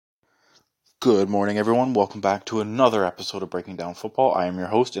Good morning, everyone. Welcome back to another episode of Breaking Down Football. I am your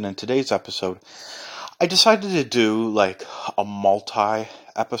host, and in today's episode, I decided to do like a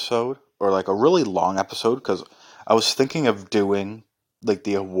multi-episode or like a really long episode because I was thinking of doing like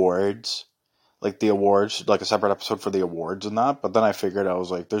the awards, like a separate episode for the awards and that. But then I figured I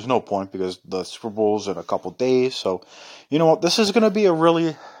was like, there's no point because the Super Bowl's in a couple days. So, you know what? This is going to be a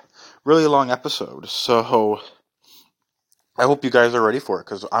really, really long episode. So I hope you guys are ready for it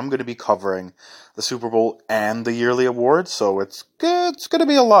because I'm going to be covering the Super Bowl and the yearly awards, so it's good. It's going to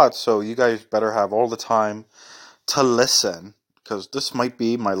be a lot. So you guys better have all the time to listen because this might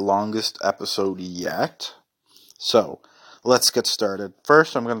be my longest episode yet. So let's get started.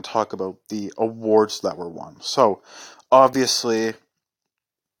 First, I'm going to talk about the awards that were won. So obviously,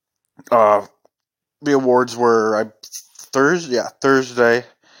 uh, the awards were Thursday. Yeah, Thursday.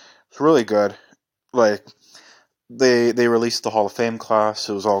 It's really good. Like they released the Hall of Fame class.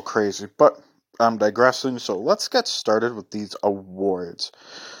 It was all crazy, but I'm digressing. So let's get started with these awards.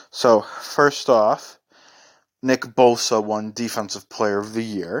 So first off, Nick Bosa won Defensive Player of the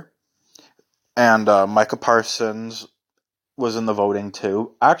Year, and Micah Parsons was in the voting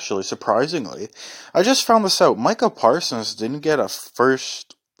too. Actually, surprisingly, I just found this out. Micah Parsons didn't get a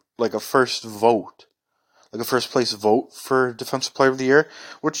first vote, like a first place vote for Defensive Player of the Year,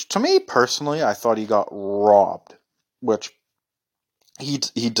 which to me personally, I thought he got robbed. Which he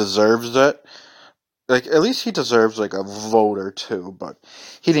deserves it. Like at least he deserves like a vote or two, but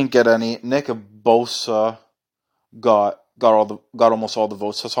he didn't get any. Nick Bosa got almost all the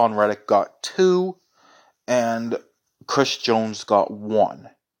votes. Hassan Reddick got 2, and Chris Jones got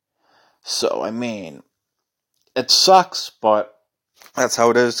 1. So I mean, it sucks, but that's how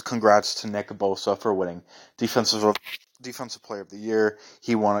it is. Congrats to Nick Bosa for winning Defensive Player of the Year.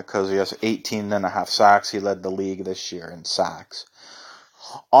 He won it because he has 18 and a half sacks. He led the league this year in sacks.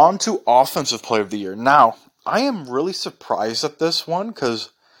 On to Offensive Player of the Year. Now, I am really surprised at this one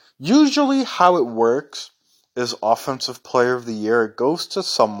because usually how it works is Offensive Player of the Year goes to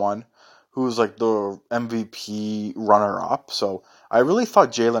someone who's like the MVP runner-up. So I really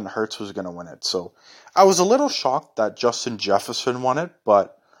thought Jalen Hurts was going to win it. So I was a little shocked that Justin Jefferson won it,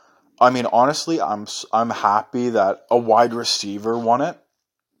 but I mean honestly, I'm happy that a wide receiver won it.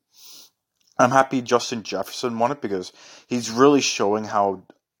 I'm happy Justin Jefferson won it because he's really showing how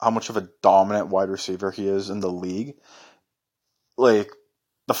much of a dominant wide receiver he is in the league. Like,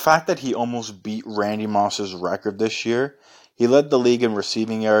 the fact that he almost beat Randy Moss's record this year, he led the league in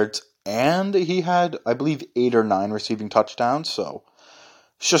receiving yards, and he had, I believe, 8 or 9 receiving touchdowns, so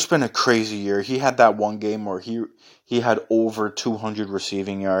it's just been a crazy year. He had that one game where he had over 200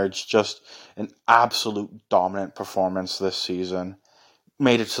 receiving yards, just an absolute dominant performance this season.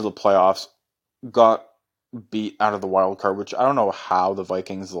 Made it to the playoffs, got beat out of the wild card, which I don't know how the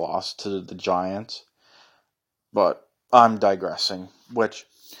Vikings lost to the Giants, but I'm digressing.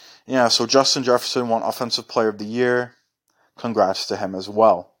 So Justin Jefferson won Offensive Player of the Year. Congrats to him as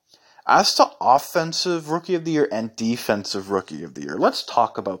well. As to Offensive Rookie of the Year and Defensive Rookie of the Year, let's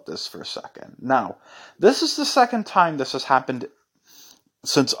talk about this for a second. Now, this is the second time this has happened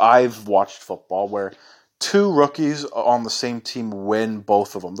since I've watched football where 2 rookies on the same team win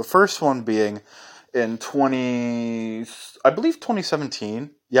both of them. The first one being in 2017.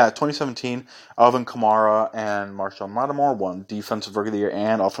 Yeah, 2017, Alvin Kamara and Marshawn Lattimore won Defensive Rookie of the Year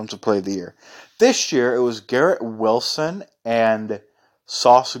and Offensive Player of the Year. This year, it was Garrett Wilson and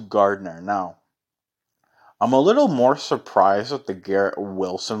Sauce Gardner. Now, I'm a little more surprised at the Garrett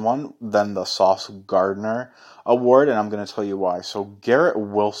Wilson one than the Sauce Gardner award, and I'm going to tell you why. So, Garrett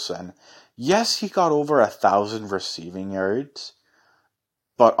Wilson, yes, he got over 1,000 receiving yards,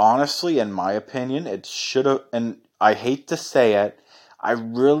 but honestly, in my opinion, it should have, and I hate to say it, I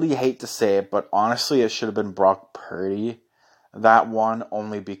really hate to say it, but honestly, it should have been Brock Purdy, that one,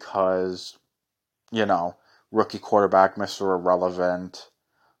 only because, rookie quarterback, Mr. Irrelevant,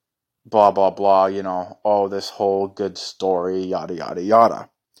 blah, blah, blah, this whole good story, yada, yada, yada.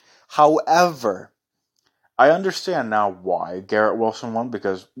 However, I understand now why Garrett Wilson won,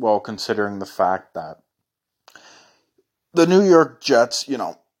 because, considering the fact that the New York Jets,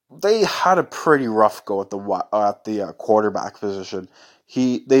 they had a pretty rough go at the quarterback position.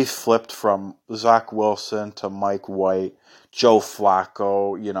 They flipped from Zach Wilson to Mike White, Joe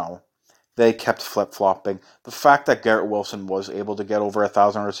Flacco. They kept flip flopping. The fact that Garrett Wilson was able to get over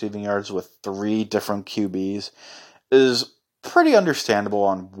 1,000 receiving yards with 3 different QBs is pretty understandable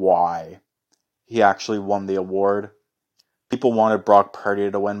on why he actually won the award. People wanted Brock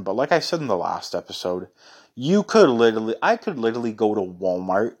Purdy to win, but like I said in the last episode, I could literally go to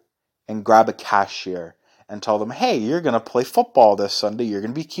Walmart and grab a cashier and tell them, hey, you're going to play football this Sunday, you're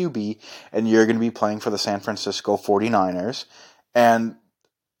going to be QB, and you're going to be playing for the San Francisco 49ers, and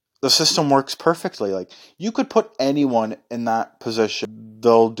the system works perfectly. Like, you could put anyone in that position,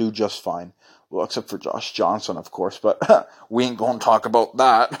 they'll do just fine. Well, except for Josh Johnson, of course, but we ain't going to talk about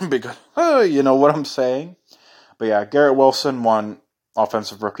that, because, you know what I'm saying? But yeah, Garrett Wilson won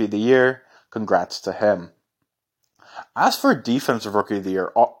Offensive Rookie of the Year. Congrats to him. As for Defensive Rookie of the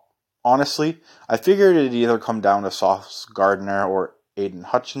Year, honestly, I figured it'd either come down to Sauce Gardner or Aiden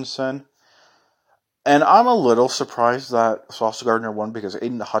Hutchinson. And I'm a little surprised that Sauce Gardner won, because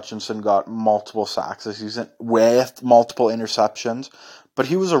Aiden Hutchinson got multiple sacks this season with multiple interceptions. But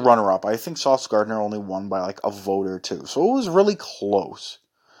he was a runner-up. I think Sauce Gardner only won by like a vote or two. So it was really close.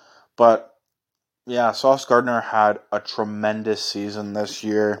 But yeah, Sauce Gardner had a tremendous season this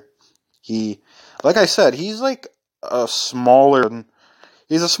year. Like I said, he's like he's a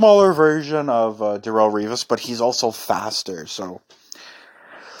smaller version of Darrelle Revis, but he's also faster. So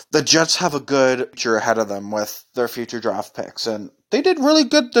the Jets have a good future ahead of them with their future draft picks, and they did really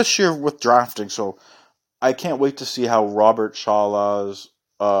good this year with drafting. So I can't wait to see how Robert Saleh's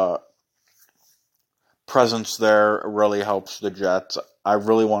presence there really helps the Jets. I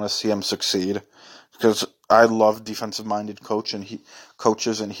really want to see him succeed, because I love defensive-minded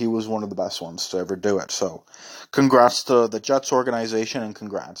coaches, and he was one of the best ones to ever do it. So, congrats to the Jets organization, and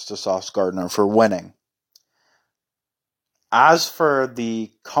congrats to Sauce Gardner for winning. As for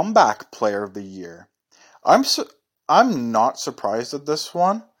the comeback player of the year, I'm not surprised at this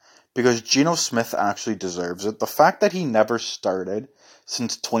one, because Geno Smith actually deserves it. The fact that he never started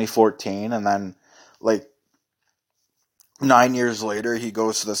since 2014, and then like 9 years later, he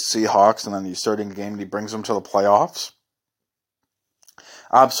goes to the Seahawks, and then he's starting a game, and he brings them to the playoffs.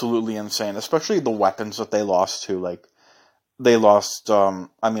 Absolutely insane, especially the weapons that they lost to. Like, they lost,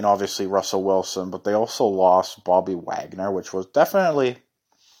 obviously Russell Wilson, but they also lost Bobby Wagner, which was definitely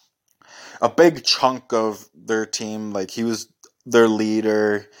a big chunk of their team. Like, he was their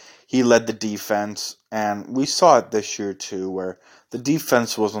leader. He led the defense, and we saw it this year too, where the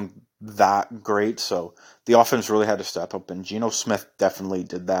defense wasn't that great, so the offense really had to step up, and Geno Smith definitely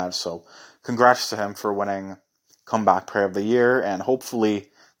did that. So congrats to him for winning Comeback Player of the Year, and hopefully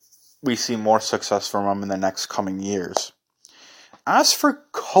we see more success from him in the next coming years. As for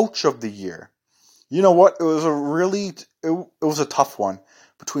Coach of the Year, you know what? It was a tough one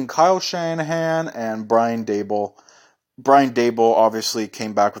between Kyle Shanahan and Brian Daboll. Brian Daboll obviously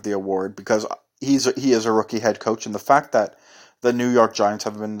came back with the award because he is a rookie head coach, and the fact that the New York Giants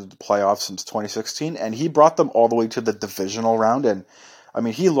have been in the playoffs since 2016, and he brought them all the way to the divisional round, and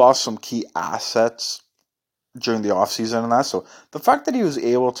he lost some key assets during the offseason and that, so the fact that he was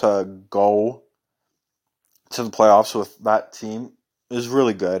able to go to the playoffs with that team is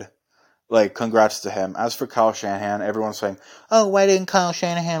really good. Like, congrats to him. As for Kyle Shanahan, everyone's saying, oh, why didn't Kyle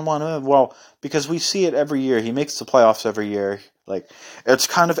Shanahan want to? Well, because we see it every year. He makes the playoffs every year. Like, it's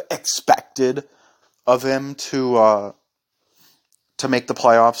kind of expected of him to make the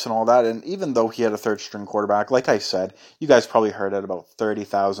playoffs and all that. And even though he had a third-string quarterback, like I said, you guys probably heard it about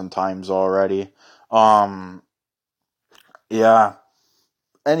 30,000 times already. Yeah.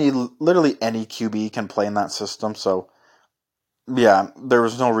 Literally any QB can play in that system, so yeah, there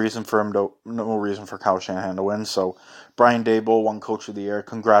was no reason for Kyle Shanahan to win. So Brian Daboll won Coach of the Year.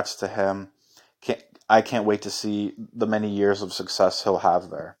 Congrats to him. I can't wait to see the many years of success he'll have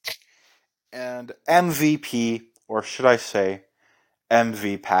there. And MVP, or should I say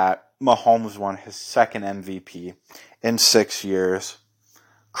MVP, Mahomes won his second MVP in 6 years.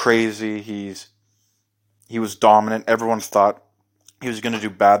 Crazy. He was dominant. Everyone thought he was going to do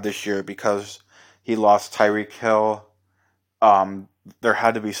bad this year because he lost Tyreek Hill. There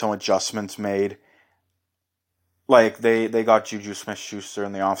had to be some adjustments made. Like, they got Juju Smith-Schuster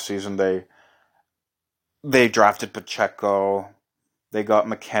in the offseason. They drafted Pacheco. They got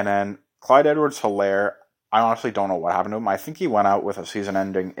McKinnon. Clyde Edwards-Helaire, I honestly don't know what happened to him. I think he went out with a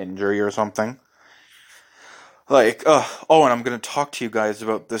season-ending injury or something. And I'm going to talk to you guys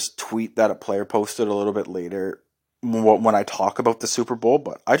about this tweet that a player posted a little bit later when I talk about the Super Bowl,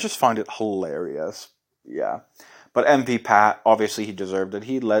 but I just find it hilarious. Yeah. But MVP Pat, obviously he deserved it.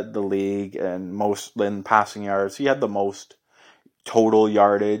 He led the league in passing yards. He had the most total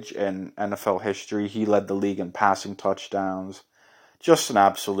yardage in NFL history. He led the league in passing touchdowns. Just an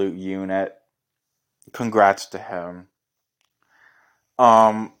absolute unit. Congrats to him.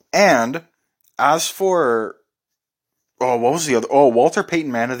 And as for what was the other? Oh, Walter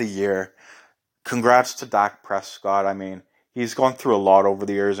Payton Man of the Year. Congrats to Dak Prescott. He's gone through a lot over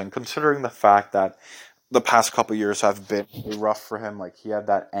the years, and considering the fact that the past couple years have been rough for him, like he had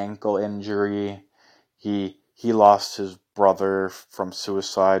that ankle injury, He lost his brother from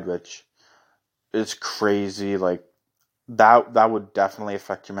suicide, which is crazy. Like that would definitely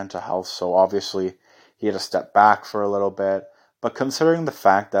affect your mental health. So obviously he had to step back for a little bit. But considering the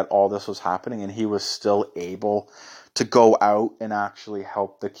fact that all this was happening and he was still able to go out and actually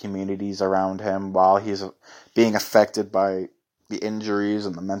help the communities around him while he's being affected by the injuries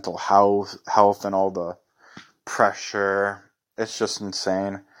and the mental health and all the pressure, it's just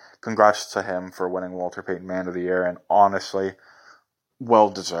insane. Congrats to him for winning Walter Payton Man of the Year, and honestly, well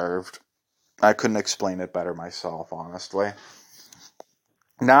deserved. I couldn't explain it better myself, honestly.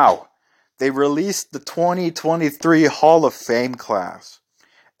 Now, they released the 2023 Hall of Fame class.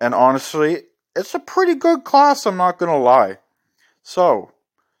 And honestly, it's a pretty good class, I'm not going to lie. So,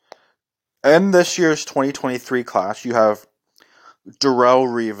 in this year's 2023 class, you have Darrelle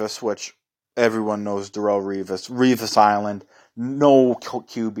Revis, which everyone knows Darrelle Revis. Revis Island. No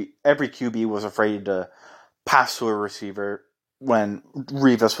QB. Every QB was afraid to pass to a receiver when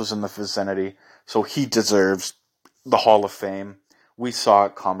Revis was in the vicinity. So he deserves the Hall of Fame. We saw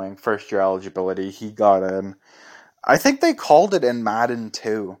it coming. First year eligibility. He got in. I think they called it in Madden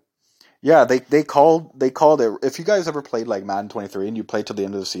too. Yeah, they called it. If you guys ever played like Madden 23 and you played till the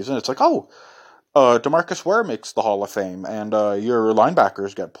end of the season, it's like, oh, DeMarcus Ware makes the Hall of Fame, and your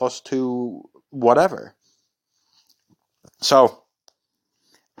linebackers get +2 whatever. So,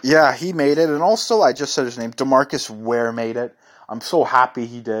 yeah, he made it, and also, I just said his name, DeMarcus Ware made it. I'm so happy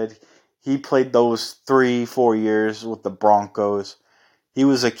he did. He played those 3-4 years with the Broncos. He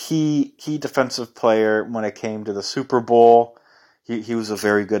was a key defensive player when it came to the Super Bowl. He was a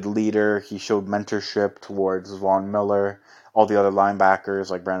very good leader. He showed mentorship towards Von Miller, all the other linebackers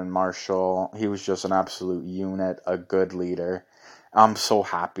like Brandon Marshall. He was just an absolute unit, a good leader. I'm so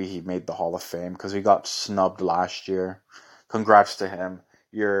happy he made the Hall of Fame because he got snubbed last year. Congrats to him.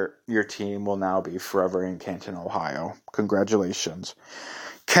 Your team will now be forever in Canton, Ohio. Congratulations.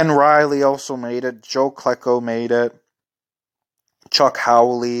 Ken Riley also made it. Joe Klecko made it. Chuck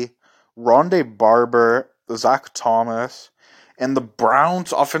Howley, Rondé Barber, Zach Thomas, and the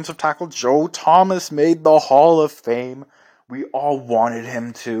Browns offensive tackle Joe Thomas made the Hall of Fame. We all wanted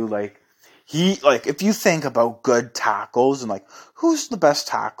him to. If you think about good tackles and like who's the best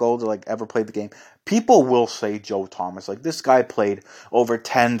tackle to like ever play the game, people will say Joe Thomas. Like this guy played over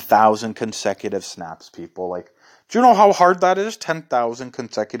 10,000 consecutive snaps, people. Like, do you know how hard that is? 10,000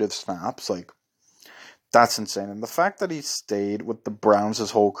 consecutive snaps? Like, that's insane. And the fact that he stayed with the Browns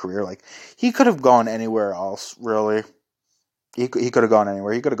his whole career, like, he could have gone anywhere else, really. He could have gone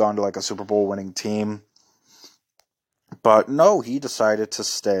anywhere. He could have gone to, like, a Super Bowl winning team. But no, he decided to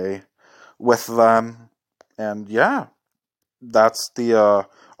stay with them. And yeah, that's the,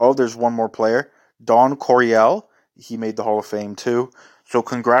 there's one more player. Don Coryell. He made the Hall of Fame, too. So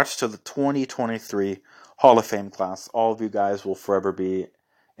congrats to the 2023 Hall of Fame class. All of you guys will forever be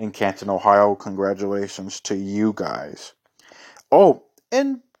in Canton, Ohio. Congratulations to you guys. Oh,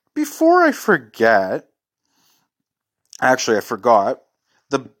 and before I forget, actually I forgot,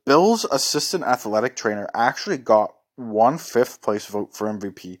 the Bills' assistant athletic trainer actually got 1/5 place vote for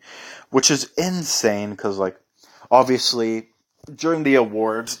MVP, which is insane because, like, obviously during the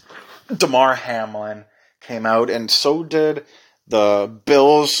awards, Damar Hamlin came out, and so did the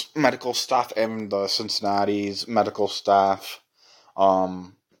Bills' medical staff and the Cincinnati's medical staff.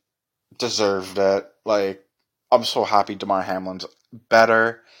 Deserved it. Like, I'm so happy Damar Hamlin's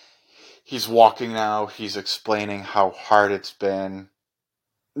better. He's walking now. He's explaining how hard it's been.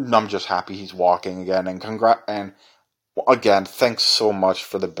 I'm just happy he's walking again. And again, thanks so much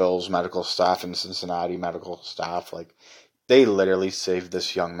for the Bills medical staff and Cincinnati medical staff. Like, they literally saved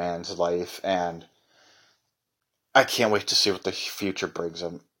this young man's life, and I can't wait to see what the future brings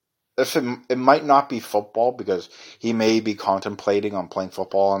him. If it might not be football because he may be contemplating on playing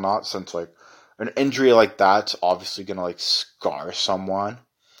football or not, since like an injury like that's obviously gonna like scar someone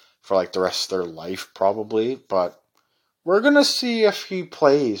for like the rest of their life probably. But we're gonna see if he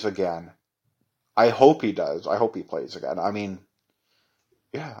plays again. I hope he does. I hope he plays again. I mean,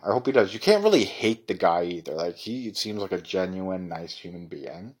 yeah, I hope he does. You can't really hate the guy either. Like, he seems like a genuine, nice human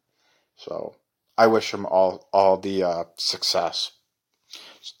being. So I wish him all the success.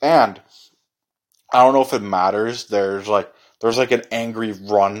 And I don't know if it matters. There's like an angry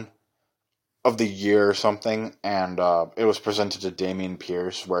run of the year or something, and it was presented to Dameon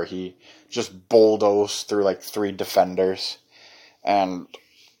Pierce where he just bulldozed through like 3 defenders, and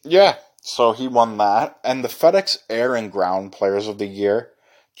yeah, so he won that. And the FedEx Air and Ground Players of the Year,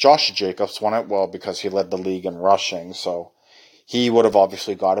 Josh Jacobs won it, well, because he led the league in rushing, so he would have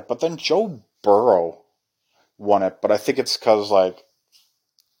obviously got it. But then Joe Burrow won it, but I think it's because like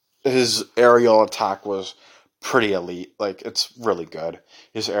his aerial attack was pretty elite. Like, it's really good.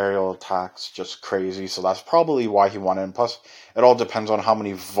 His aerial attack's just crazy, so that's probably why he won it. And plus, it all depends on how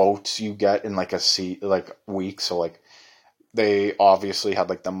many votes you get in like week. So like, they obviously had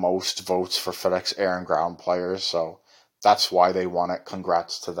like the most votes for FedEx Air and Ground players, so that's why they won it.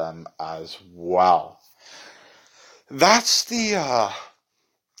 Congrats to them as well. That's the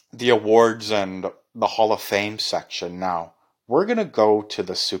awards and the Hall of Fame section. Now, we're going to go to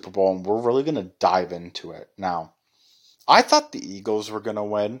the Super Bowl and we're really going to dive into it. Now, I thought the Eagles were going to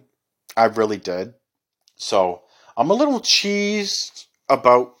win. I really did. So, I'm a little cheesed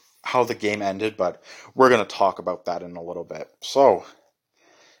about how the game ended, but we're going to talk about that in a little bit. So,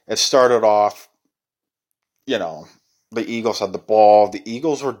 it started off, the Eagles had the ball. The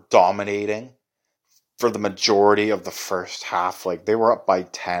Eagles were dominating for the majority of the first half. Like, they were up by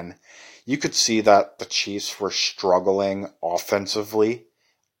 10. You could see that the Chiefs were struggling offensively,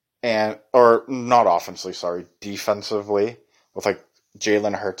 or not offensively, sorry, defensively, with like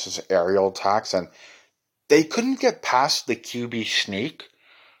Jalen Hurts' aerial attacks, and they couldn't get past the QB sneak,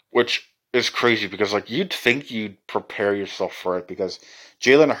 which is crazy because like you'd think you'd prepare yourself for it because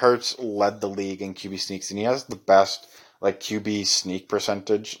Jalen Hurts led the league in QB sneaks, and he has the best like QB sneak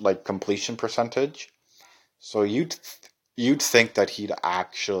percentage, like completion percentage. So you'd think that he'd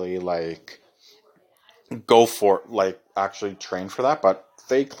actually like go for like actually train for that, but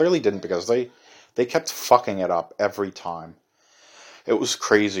they clearly didn't because they kept fucking it up every time. It was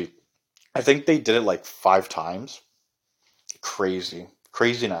crazy. I think they did it like 5 times.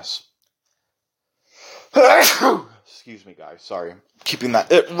 Craziness. Excuse me, guys. Sorry, keeping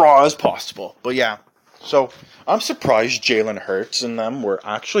that as raw as possible. But yeah, so I'm surprised Jalen Hurts and them were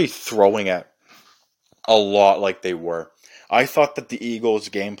actually throwing it a lot like they were. I thought that the Eagles'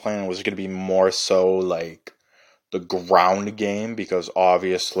 game plan was going to be more so like the ground game because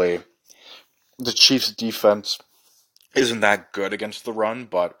obviously the Chiefs' defense isn't that good against the run,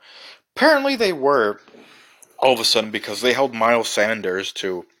 but apparently they were all of a sudden because they held Miles Sanders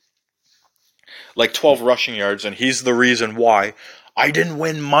to like 12 rushing yards, and he's the reason why I didn't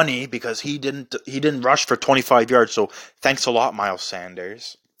win money because he didn't rush for 25 yards. So thanks a lot, Miles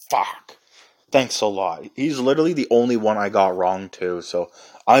Sanders. Fuck. Thanks a lot. He's literally the only one I got wrong too, so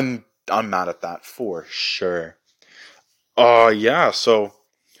I'm mad at that for sure. Yeah, so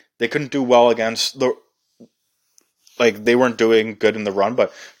they couldn't do well against the like they weren't doing good in the run,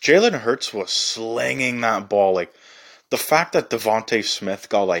 but Jalen Hurts was slinging that ball. Like the fact that Devontae Smith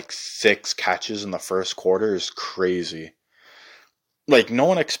got like 6 catches in the first quarter is crazy. Like no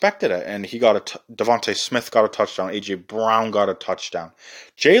one expected it, and Devontae Smith got a touchdown. AJ Brown got a touchdown.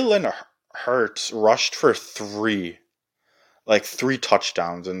 Jalen Hurts rushed for three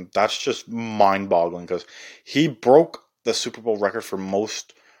touchdowns, and that's just mind-boggling because he broke the Super Bowl record for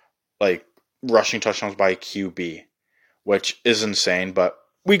most like rushing touchdowns by a QB, which is insane. But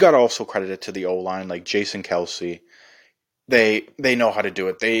we gotta also credit it to the O line, like Jason Kelsey. They know how to do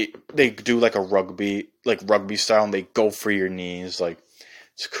it. They do like a rugby style, and they go for your knees. Like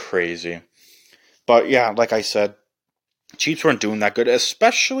it's crazy. But yeah, like I said, Chiefs weren't doing that good,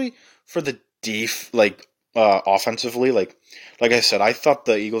 especially for the offensively. Like I said, I thought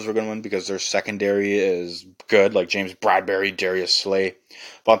the Eagles were going to win because their secondary is good. Like James Bradbury, Darius Slay,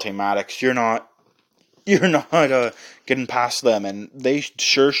 Vontae Maddox. You're not getting past them, and they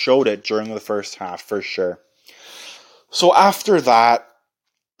sure showed it during the first half for sure. So after that,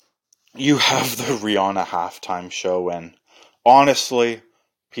 you have the Rihanna halftime show, and honestly,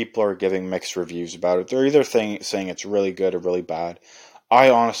 people are giving mixed reviews about it. They're either saying it's really good or really bad. I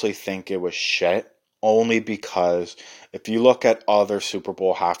honestly think it was shit, only because if you look at other Super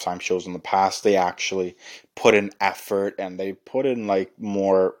Bowl halftime shows in the past, they actually put in effort and they put in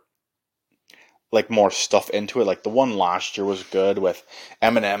more stuff into it. Like the one last year was good with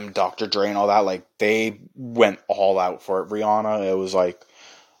Eminem, Dr. Dre, and all that. Like they went all out for it. Rihanna, it was like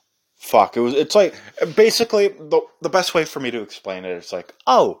fuck. It's like basically the best way for me to explain it. It's like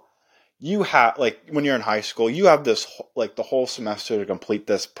you have like when you're in high school, you have this like the whole semester to complete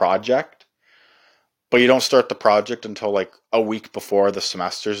this project, but you don't start the project until like a week before the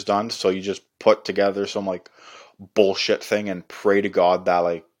semester's done. So you just put together some like bullshit thing and pray to God that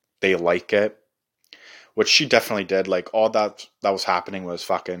like they like it. Which she definitely did. Like all that was happening was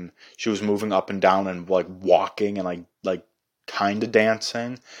fucking. She was moving up and down and like walking and like kind of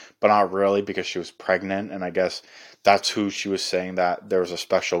dancing, but not really because she was pregnant. And I guess that's who she was saying that there was a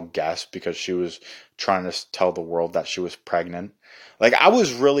special guest because she was trying to tell the world that she was pregnant. Like I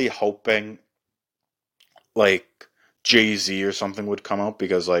was really hoping like Jay-Z or something would come out,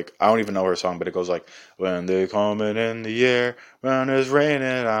 because like I don't even know her song, but it goes like, when they're coming in the air, when it's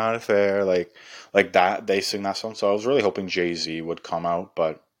raining on a fair, like that. They sing that song. So I was really hoping Jay-Z would come out,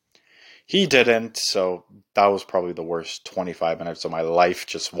 but he didn't. So that was probably the worst 25 minutes of my life,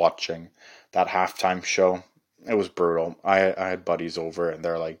 just watching that halftime show. It was brutal. I had buddies over, and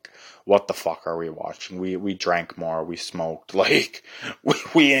they're like, "What the fuck are we watching? We drank more, we smoked. Like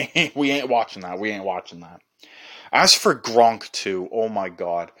we ain't watching that. We ain't watching that." As for Gronk 2, oh my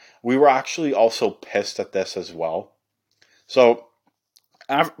god. We were actually also pissed at this as well. So,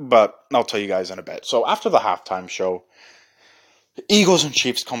 but I'll tell you guys in a bit. So, after the halftime show, Eagles and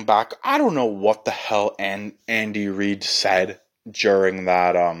Chiefs come back. I don't know what the hell Andy Reid said during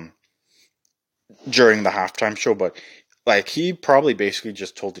during the halftime show, but like he probably basically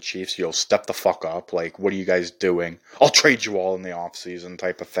just told the Chiefs, "Yo, step the fuck up. Like, what are you guys doing? I'll trade you all in the offseason,"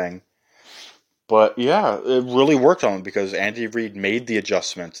 type of thing. But yeah, it really worked on him, because Andy Reid made the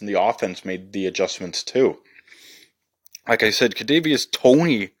adjustments, and the offense made the adjustments too. Like I said, Kadarius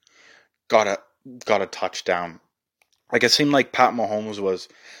Toney got a got a touchdown. Like it seemed like Pat Mahomes was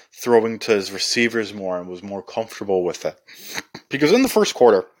throwing to his receivers more and was more comfortable with it. Because in the first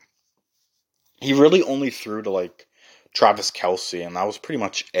quarter, he really only threw to like Travis Kelce, and that was pretty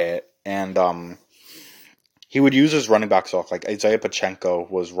much it. And he would use his running backs off. Like Isaiah Pacheco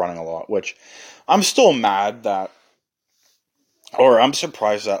was running a lot, which I'm still mad that, or I'm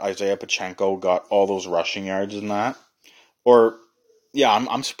surprised that Isaiah Pacheco got all those rushing yards in that. Or, yeah,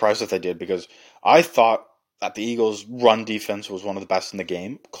 I'm surprised that they did, because I thought that the Eagles' run defense was one of the best in the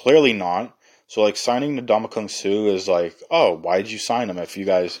game. Clearly not. So, like, signing Ndamukong Suh is like, oh, why did you sign him if you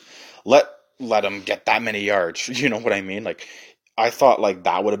guys let him get that many yards? You know what I mean? Like, I thought, like,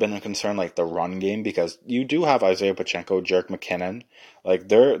 that would have been a concern, like, the run game, because you do have Isaiah Pacheco, Jerick McKinnon.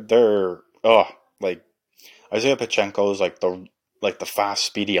 Like, like, Isaiah Pacheco is like the fast,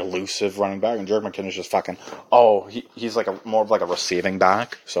 speedy, elusive running back, and Jerick McKinnon is just fucking. Oh, he's like more of like a receiving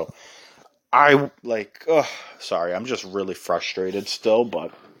back. So sorry, I'm just really frustrated still,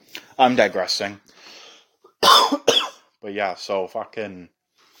 but I'm digressing. But yeah, so fucking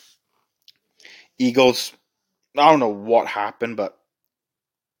Eagles. I don't know what happened, but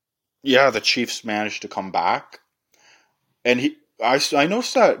yeah, the Chiefs managed to come back, and I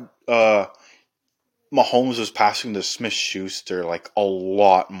noticed that Mahomes was passing to Smith-Schuster like a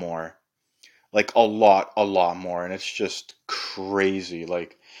lot more. Like a lot more, and it's just crazy.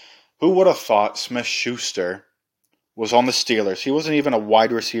 Like, who would have thought Smith-Schuster was on the Steelers? He wasn't even a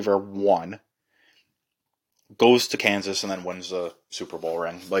wide receiver one. Goes to Kansas and then wins the Super Bowl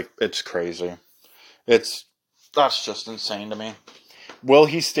ring. Like, it's crazy. That's just insane to me. Will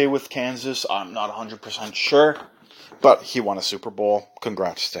he stay with Kansas? I'm not 100% sure, but he won a Super Bowl.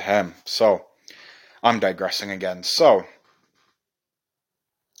 Congrats to him. So, I'm digressing again. So,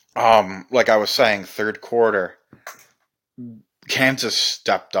 like I was saying, third quarter, Kansas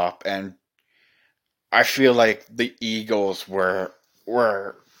stepped up, and I feel like the Eagles were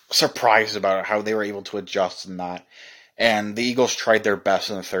surprised about how they were able to adjust in that. And the Eagles tried their best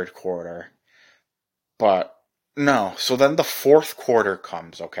in the third quarter. But no. So then the fourth quarter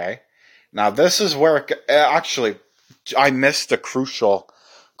comes, okay? Now this is where actually I missed a crucial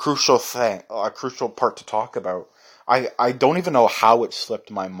thing, a crucial part to talk about. I don't even know how it slipped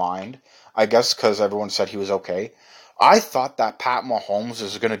my mind. I guess because everyone said he was okay. I thought that Pat Mahomes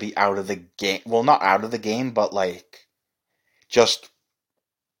is going to be out of the game. Well, not out of the game, but like just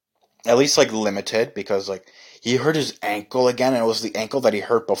at least like limited, because like he hurt his ankle again, and it was the ankle that he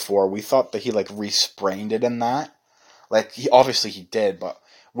hurt before. We thought that he like re-sprained it in that. Like he obviously he did, but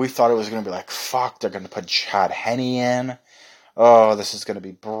we thought it was going to be like, fuck, they're going to put Chad Henne in. Oh, this is going to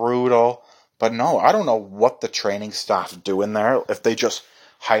be brutal. But no, I don't know what the training staff do in there. If they just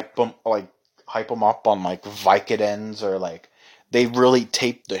hype him up on like Vicodins, or like they really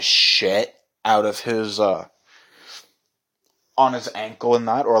tape the shit out of his on his ankle and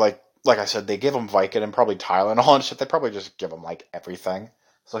that, or like I said, they give him Vicodin, probably Tylenol and shit. They probably just give him like everything.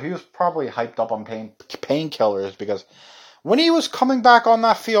 So he was probably hyped up on painkillers, because when he was coming back on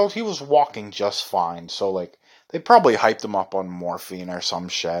that field, he was walking just fine. So like they probably hyped him up on morphine or some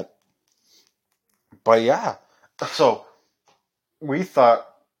shit. But yeah, so we thought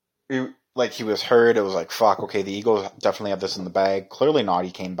he was hurt. It was like, fuck, okay, the Eagles definitely have this in the bag. Clearly not.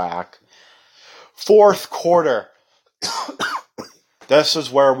 He came back. Fourth quarter. This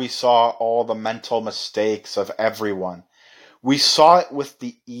is where we saw all the mental mistakes of everyone. We saw it with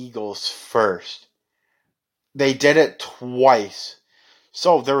the Eagles first. They did it twice.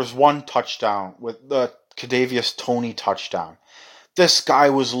 So there was one touchdown with the Kadarius Toney touchdown. This guy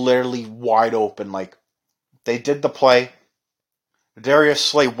was literally wide open, like They did the play. Darius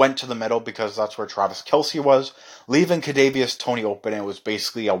Slay went to the middle because that's where Travis Kelce was, leaving Kadarius Toney open. It was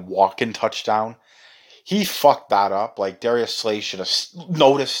basically a walk-in touchdown. He fucked that up. Like, Darius Slay should have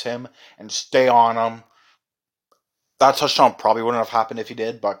noticed him and stay on him. That touchdown probably wouldn't have happened if he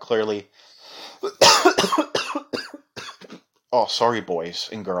did, but clearly... Oh, sorry, boys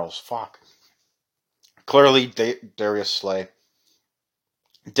and girls. Fuck. Clearly, Darius Slay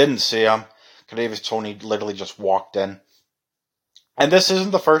didn't see him. Kadarius Toney literally just walked in. And this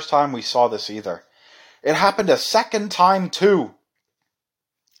isn't the first time we saw this either. It happened a second time, too.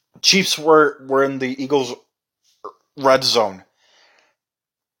 Chiefs were in the Eagles' red zone.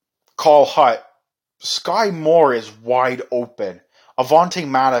 Call hut. Sky Moore is wide open. Avonte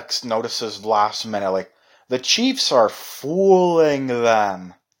Maddox notices last minute. Like, the Chiefs are fooling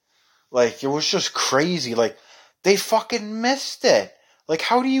them. Like, it was just crazy. Like, they fucking missed it. Like,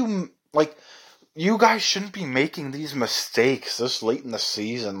 how do you... Like, you guys shouldn't be making these mistakes this late in the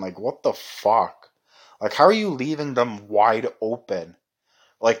season. Like, what the fuck? Like, how are you leaving them wide open?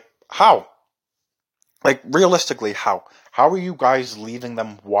 Like, how? Like, realistically, how? How are you guys leaving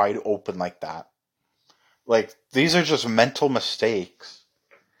them wide open like that? Like, these are just mental mistakes.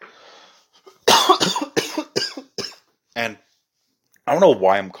 And I don't know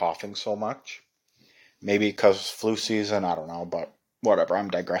why I'm coughing so much. Maybe because flu season, I don't know, but whatever, I'm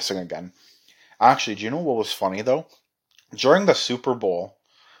digressing again. Actually, do you know what was funny, though? During the Super Bowl,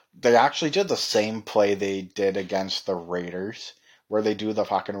 they actually did the same play they did against the Raiders, where they do the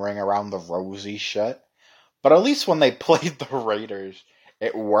fucking ring around the rosy shit. But at least when they played the Raiders,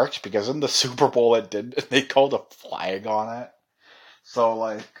 it worked, because in the Super Bowl they called a flag on it. So,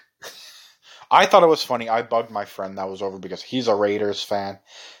 like, I thought it was funny. I bugged my friend that was over because he's a Raiders fan.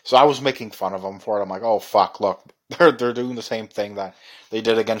 So I was making fun of him for it. I'm like, oh fuck, look, they're doing the same thing that they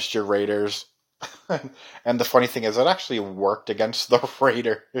did against your Raiders. And the funny thing is, it actually worked against the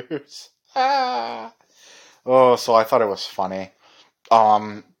Raiders. Oh, so I thought it was funny.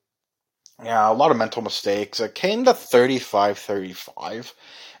 Yeah, a lot of mental mistakes. It came to 35-35,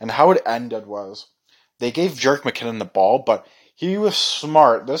 and how it ended was they gave Jerick McKinnon the ball, but he was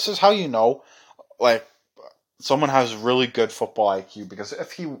smart. This is how you know, like, someone has really good football IQ, because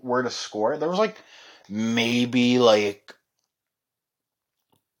if he were to score, there was maybe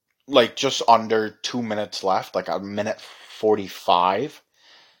just under 2 minutes left, like a minute 45.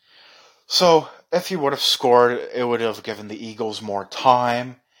 So if he would have scored, it would have given the Eagles more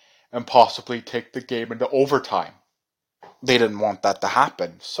time and possibly take the game into overtime. They didn't want that to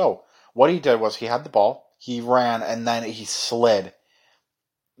happen. So what he did was he had the ball, he ran, and then he slid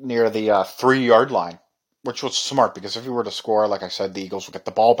near the 3-yard line, which was smart, because if he were to score, like I said, the Eagles would get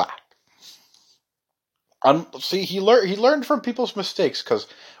the ball back. See, he learned from people's mistakes, because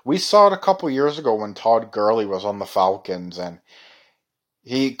we saw it a couple years ago when Todd Gurley was on the Falcons, and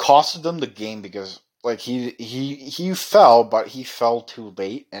he costed them the game because he fell, but he fell too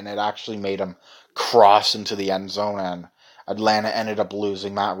late, and it actually made him cross into the end zone, and Atlanta ended up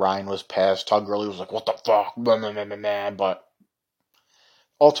losing. Matt Ryan was pissed. Todd Gurley was like, "What the fuck?" But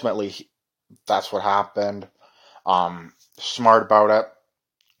ultimately, that's what happened. Smart about it.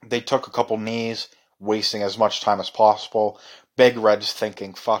 They took a couple knees, wasting as much time as possible. Big Red's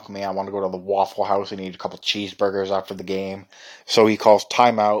thinking, fuck me, I want to go to the Waffle House and eat a couple cheeseburgers after the game. So he calls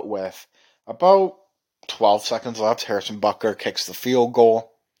timeout with about 12 seconds left. Harrison Butker kicks the field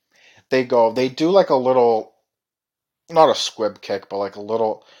goal. They do like a little, not a squib kick, but like a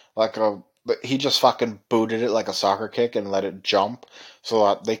little, he just fucking booted it like a soccer kick and let it jump so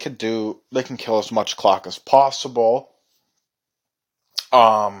that they can kill as much clock as possible.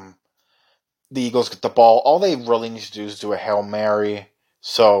 The Eagles get the ball. All they really need to do is do a Hail Mary.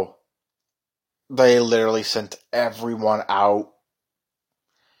 So they literally sent everyone out.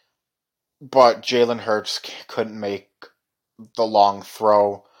 But Jalen Hurts couldn't make the long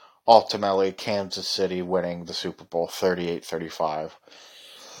throw. Ultimately, Kansas City winning the Super Bowl 38-35.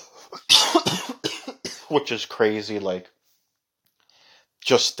 Which is crazy,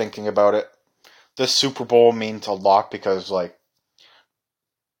 just thinking about it. This Super Bowl means a lot because,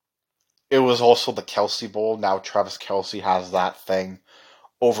 it was also the Kelce Bowl. Now Travis Kelce has that thing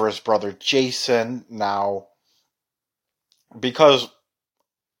over his brother Jason. Now, because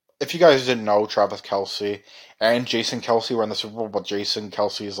if you guys didn't know, Travis Kelce and Jason Kelce were in the Super Bowl, but Jason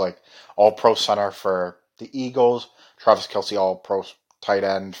Kelce is all-pro center for the Eagles. Travis Kelce, all-pro tight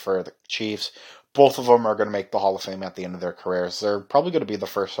end for the Chiefs. Both of them are going to make the Hall of Fame at the end of their careers. They're probably going to be the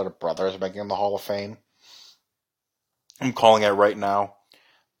first set of brothers making the Hall of Fame. I'm calling it right now.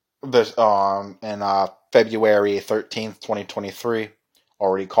 This in February 13th, 2023.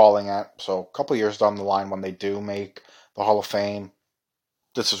 already calling it. So a couple years down the line, when they do make the Hall of Fame,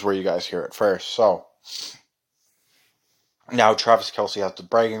 this is where you guys hear it first. So now Travis Kelce has the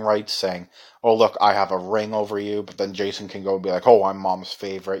bragging rights, saying, "Oh look, I have a ring over you." But then Jason can go and be like, "Oh, I'm mom's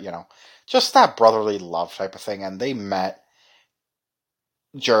favorite," just that brotherly love type of thing. And they met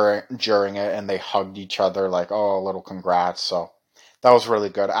during it, and they hugged each other like, "Oh, a little congrats." So that was really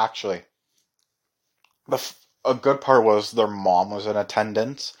good. Actually, a good part was their mom was in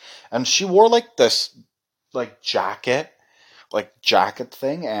attendance, and she wore like this like jacket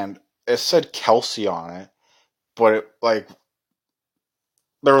thing, and it said Kelce on it, but it like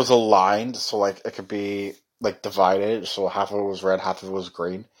there was a line, so like it could be like divided, so half of it was red, half of it was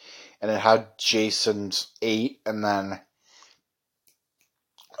green, and it had Jason's 8, and then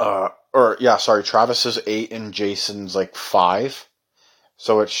Travis's 8 and Jason's like 5.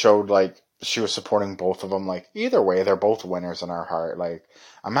 So it showed like she was supporting both of them. Like either way, they're both winners in our heart. Like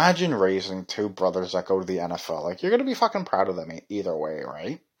imagine raising two brothers that go to the NFL. Like you're gonna be fucking proud of them either way,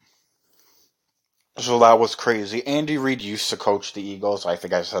 right? So that was crazy. Andy Reid used to coach the Eagles. I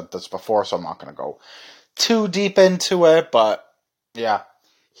think I said this before, so I'm not gonna go too deep into it. But yeah,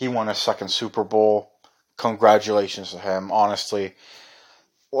 he won his second Super Bowl. Congratulations to him. Honestly,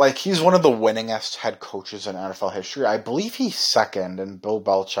 like he's one of the winningest head coaches in NFL history. I believe he's second, and Bill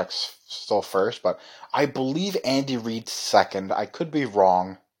Belichick's still first, but I believe Andy Reid's second. I could be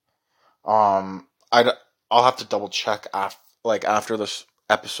wrong. I'll have to double check after this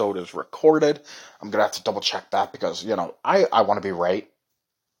episode is recorded. I'm gonna have to double check that because I want to be right.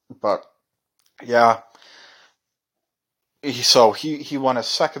 But yeah, he won his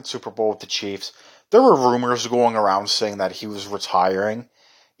second Super Bowl with the Chiefs. There were rumors going around saying that he was retiring,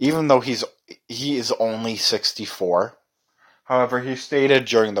 even though he is only 64. However, he stated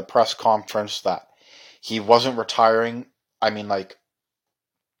during the press conference that he wasn't retiring. I mean, like,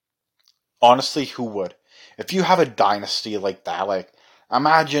 honestly, who would? If you have a dynasty like that, like,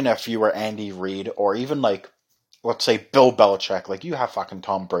 imagine if you were Andy Reid or even, like, let's say Bill Belichick. Like, you have fucking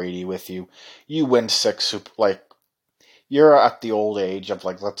Tom Brady with you. You win you're at the old age of,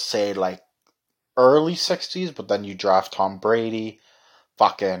 like, let's say, like, early 60s, but then you draft Tom Brady.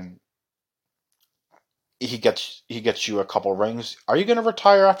 Fucking he gets you a couple rings. Are you going to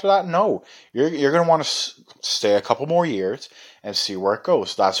retire after that? No. You're going to want to stay a couple more years and see where it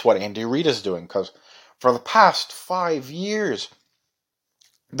goes. That's what Andy Reid is doing, because for the past 5 years,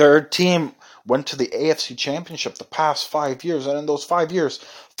 their team went to the AFC Championship the past 5 years, and in those 5 years,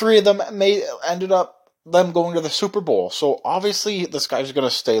 three of them ended up them going to the Super Bowl. So obviously, this guy's going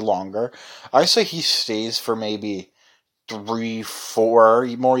to stay longer. I say he stays for maybe 3, 4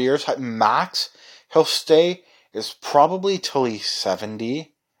 more years max. He'll stay is probably till he's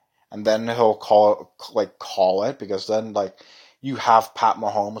 70, and then he'll call it because then like you have Pat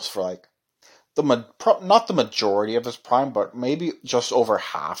Mahomes for like not the majority of his prime, but maybe just over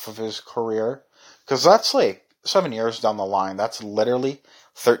half of his career, because that's like 7 years down the line. That's literally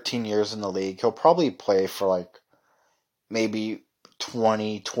 13 years in the league. He'll probably play for like maybe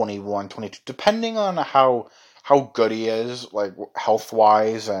 20, 21, 22, depending on how good he is, like health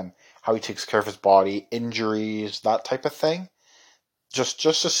wise, and how he takes care of his body, injuries, that type of thing. Just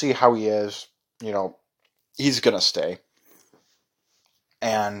to see how he is, he's gonna stay.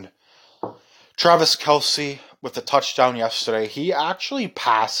 And Travis Kelce with the touchdown yesterday, he actually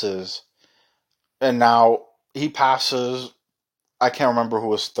passes, and now he passes. I can't remember who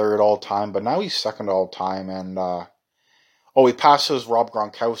was third all time, but now he's second all time, and he passes Rob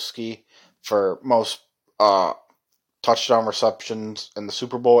Gronkowski for most touchdown receptions in the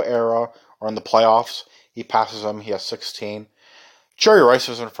Super Bowl era or in the playoffs. He passes him. He has 16. Jerry Rice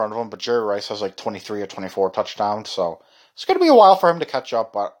is in front of him, but Jerry Rice has like 23 or 24 touchdowns, so it's going to be a while for him to catch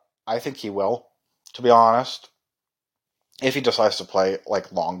up, but I think he will, to be honest, if he decides to play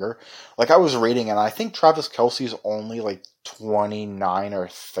like longer. Like I was reading, and I think Travis Kelce's only like 29 or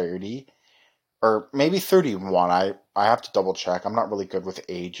 30, or maybe 31. I have to double check. I'm not really good with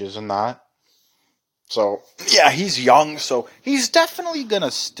ages and that. So, yeah, he's young, so he's definitely going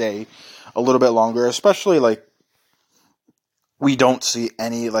to stay a little bit longer, especially, like, we don't see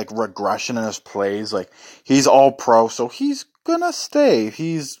any, like, regression in his plays. Like, he's all pro, so he's going to stay.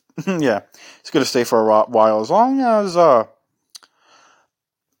 He's going to stay for a while, as long as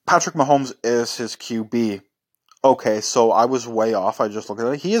Patrick Mahomes is his QB. Okay, so I was way off. I just looked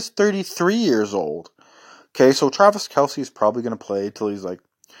at it. He is 33 years old. Okay, so Travis Kelce is probably going to play till he's, like,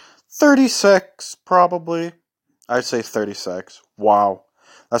 36, probably. I'd say 36. Wow.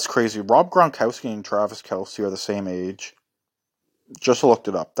 That's crazy. Rob Gronkowski and Travis Kelce are the same age. Just looked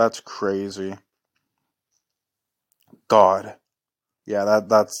it up. That's crazy. God. Yeah,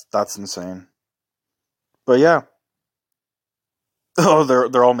 that's insane. But yeah, oh,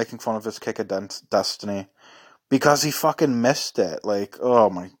 they're all making fun of his kick of destiny because he fucking missed it. Like, oh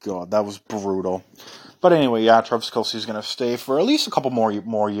my god, that was brutal. But anyway, yeah, Travis Kelce's gonna stay for at least a couple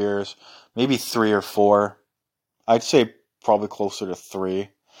more years, maybe 3 or 4. I'd say probably closer to 3.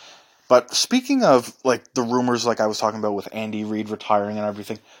 But speaking of like the rumors, like I was talking about with Andy Reid retiring and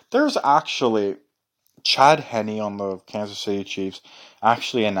everything, there's actually Chad Henne on the Kansas City Chiefs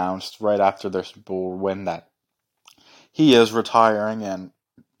actually announced right after their Super Bowl win that he is retiring, and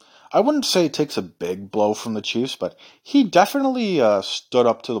I wouldn't say it takes a big blow from the Chiefs, but he definitely stood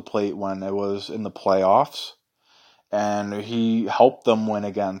up to the plate when it was in the playoffs, and he helped them win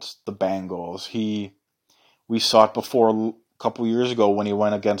against the Bengals. We saw it before a couple years ago when he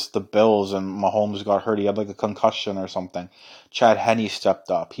went against the Bills and Mahomes got hurt. He had like a concussion or something. Chad Henne stepped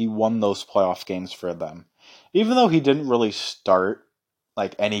up. He won those playoff games for them. Even though he didn't really start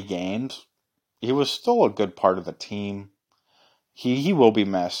like any games, he was still a good part of the team. He will be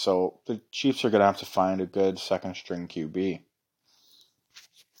missed, so the Chiefs are going to have to find a good second string QB.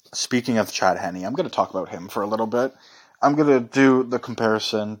 Speaking of Chad Henne, I'm going to talk about him for a little bit. I'm going to do the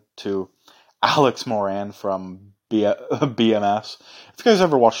comparison to Alex Moran from BMS. If you guys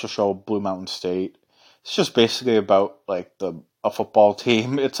ever watched the show Blue Mountain State, it's just basically about like a football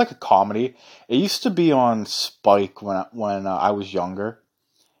team. It's like a comedy. It used to be on Spike when I was younger,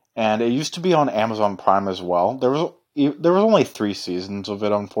 and it used to be on Amazon Prime as well. There was only 3 seasons of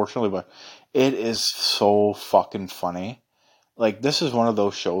it, unfortunately, but it is so fucking funny. Like, this is one of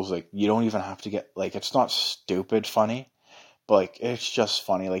those shows, like, you don't even have to get, like, it's not stupid funny, but, like, it's just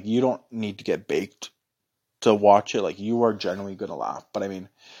funny. Like, you don't need to get baked to watch it. Like, you are genuinely gonna laugh. But, I mean,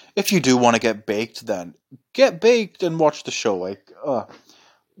 if you do want to get baked, then get baked and watch the show. Like,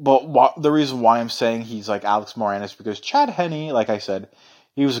 but the reason why I'm saying he's like Alex Moran is because Chad Henne, like I said,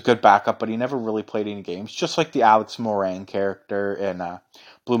 he was a good backup, but he never really played any games. Just like the Alex Moran character in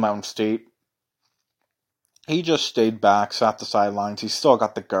Blue Mountain State. He just stayed back, sat the sidelines. He still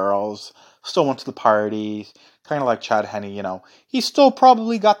got the girls, still went to the parties. Kind of like Chad Henne, you know. He still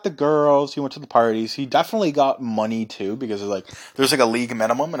probably got the girls. He went to the parties. He definitely got money too, because there's like a league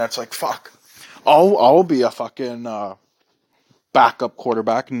minimum, and it's like fuck. I'll be a fucking backup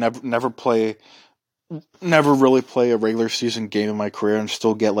quarterback. Never really play a regular season game in my career, and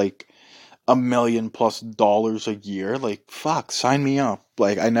still get like $1 million+ a year. Like fuck, sign me up.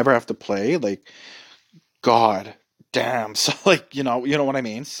 Like I never have to play. Like God damn. So like you know what I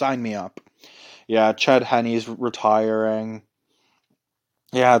mean. Sign me up. Yeah, Chad Henne's retiring.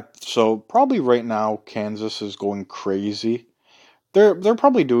 Yeah, so probably right now Kansas is going crazy. They're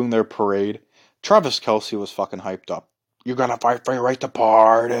probably doing their parade. Travis Kelce was fucking hyped up. You're gonna fight for your right to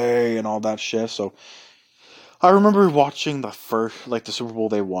party and all that shit. So I remember watching the Super Bowl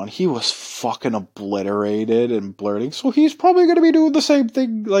they won. He was fucking obliterated and blurting. So he's probably gonna be doing the same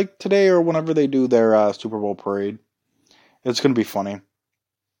thing like today or whenever they do their Super Bowl parade. It's gonna be funny.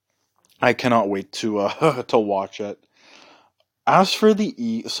 I cannot wait to to watch it. As for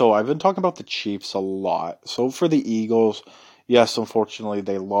so I've been talking about the Chiefs a lot. So for the Eagles, yes, unfortunately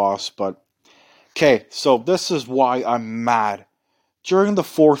they lost, but okay, so this is why I'm mad. During the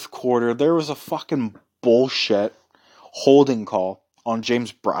fourth quarter, there was a fucking bullshit holding call on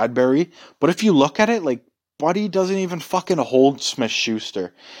James Bradbury. But if you look at it, like, Buddy doesn't even fucking hold Smith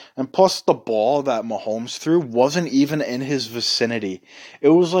Schuster. And plus, the ball that Mahomes threw wasn't even in his vicinity. It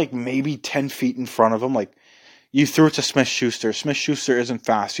was like maybe 10 feet in front of him. Like, you threw it to Smith Schuster. Smith Schuster isn't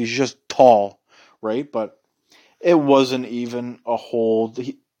fast, he's just tall, right? But it wasn't even a hold.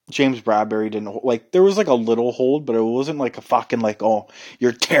 James Bradbury didn't hold. Like, there was like a little hold, but it wasn't like a fucking like, oh,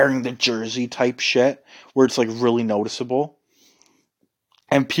 you're tearing the jersey type shit where it's like really noticeable.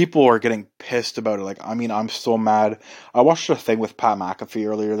 And people are getting pissed about it. Like, I mean, I'm so mad. I watched a thing with Pat McAfee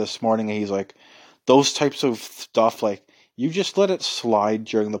earlier this morning, and he's like, those types of stuff, like, you just let it slide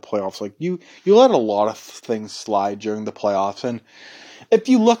during the playoffs. Like, you let a lot of things slide during the playoffs, and if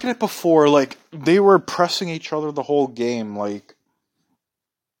you look at it before, like, they were pressing each other the whole game, like,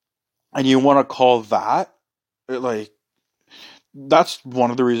 and you want to call that, like, that's one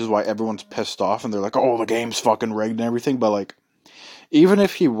of the reasons why everyone's pissed off, and they're like, oh, the game's fucking rigged and everything, but, like, even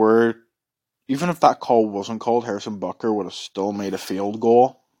if he were, even if that call wasn't called, Harrison Butker would have still made a field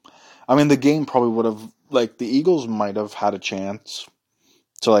goal. I mean, the game probably would have, like, the Eagles might have had a chance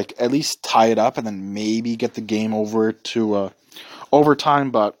to, like, at least tie it up and then maybe get the game over to overtime,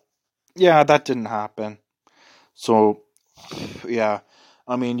 but yeah, that didn't happen. So, yeah,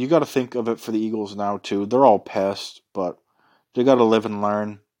 I mean, you got to think of it for the Eagles now too. They're all pissed, but they got to live and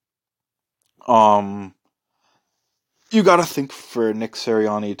learn. Um, you got to think for Nick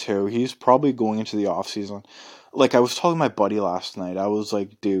Sirianni too. He's probably going into the offseason. Like, I was talking to my buddy last night. I was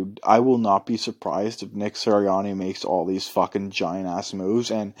like, dude, I will not be surprised if Nick Sirianni makes all these fucking giant ass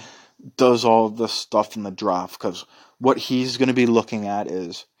moves and does all this stuff in the draft. Because what he's going to be looking at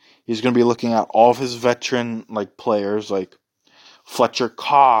is he's going to be looking at all of his veteran like players, like Fletcher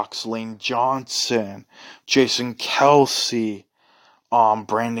Cox, Lane Johnson, Jason Kelsey,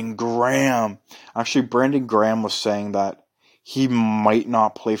 Brandon Graham. Actually, Brandon Graham was saying that he might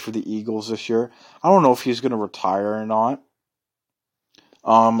not play for the Eagles this year. I don't know if he's going to retire or not.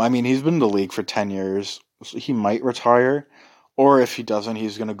 I mean, he's been in the league for 10 years, so he might retire. Or if he doesn't,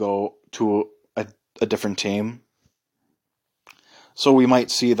 he's going to go to a different team. So we might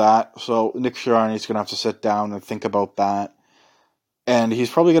see that. So Nick Sirianni's going to have to sit down and think about that. And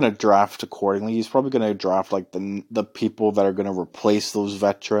he's probably going to draft accordingly. He's probably going to draft like the people that are going to replace those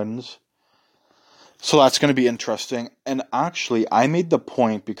veterans. So that's going to be interesting. And actually, I made the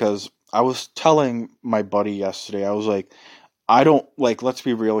point because I was telling my buddy yesterday, I was like, I don't, like, let's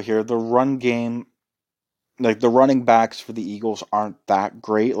be real here. The run game, like, the running backs for the Eagles aren't that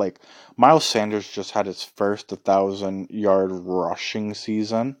great. Like, Miles Sanders just had his first 1,000-yard rushing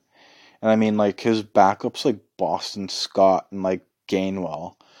season. And I mean, like, his backups, like, Boston Scott and, like,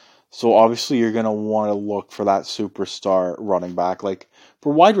 Gainwell. So obviously you're going to want to look for that superstar running back. Like,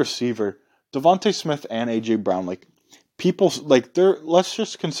 for wide receiver, Devontae Smith and A.J. Brown, like, people, like, let's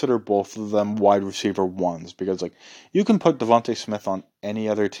just consider both of them wide receiver ones. Because, like, you can put Devontae Smith on any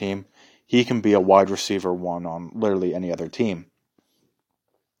other team. He can be a wide receiver one on literally any other team.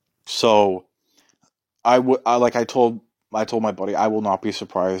 So, I told my buddy, I will not be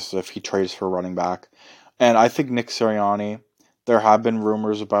surprised if he trades for running back. And I think Nick Sirianni, there have been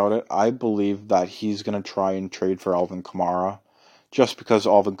rumors about it. I believe that he's going to try and trade for Alvin Kamara. Just because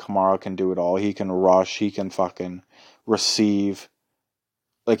Alvin Kamara can do it all. He can rush. He can fucking receive.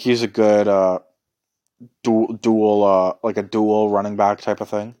 Like, he's a good dual running back type of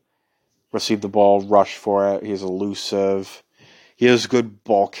thing. Receive the ball, rush for it. He's elusive. He has good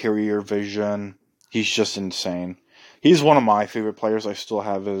ball carrier vision. He's just insane. He's one of my favorite players. I still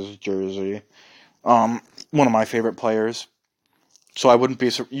have his jersey. One of my favorite players. So I wouldn't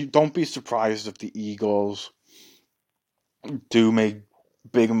be. You don't be surprised if the Eagles do make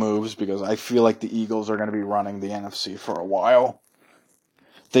big moves, because I feel like the Eagles are going to be running the NFC for a while.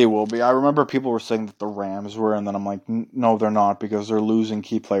 They will be. I remember people were saying that the Rams were, and then I'm like, no, they're not, because they're losing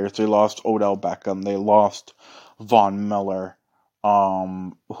key players. They lost Odell Beckham. They lost Von Miller.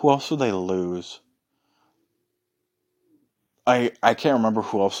 Who else did they lose? I can't remember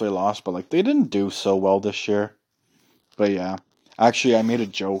who else they lost, but like they didn't do so well this year. But yeah, actually, I made a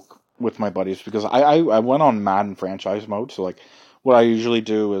joke with my buddies because I went on Madden franchise mode. So like, what I usually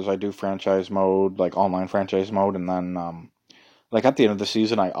do is I do franchise mode, like online franchise mode, and then like at the end of the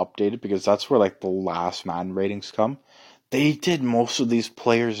season I update it, because that's where like the last Madden ratings come. They did most of these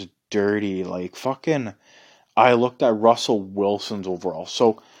players dirty, like fucking. I looked at Russell Wilson's overall.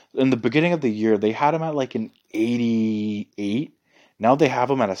 So in the beginning of the year, they had him at like an 88. Now they have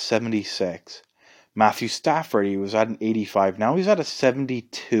him at a 76. Matthew Stafford, he was at an 85. Now he's at a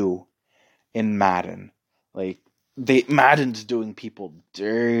 72 in Madden. Like, Madden's doing people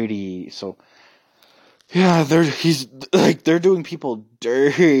dirty. So yeah, they're doing people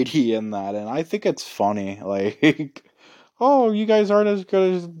dirty in that, and I think it's funny. Like, oh, you guys aren't as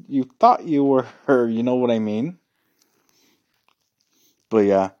good as you thought you were. You know what I mean? But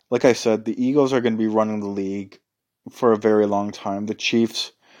yeah, like I said, the Eagles are going to be running the league for a very long time. The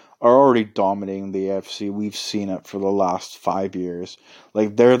Chiefs are already dominating the AFC. We've seen it for the last 5 years.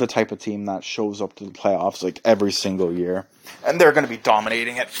 Like, they're the type of team that shows up to the playoffs like every single year, and they're going to be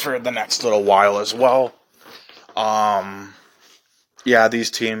dominating it for the next little while as well. Yeah, these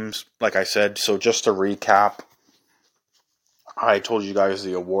teams, like I said, so just to recap, I told you guys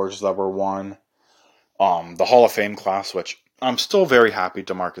the awards that were won. The Hall of Fame class, which I'm still very happy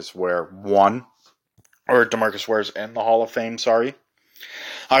DeMarcus Ware won. Or DeMarcus Ware's in the Hall of Fame, sorry.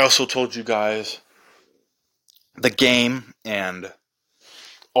 I also told you guys the game, and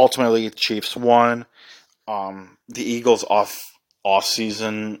ultimately the Chiefs won. The Eagles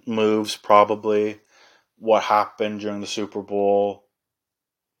off-season moves, probably. What happened during the Super Bowl.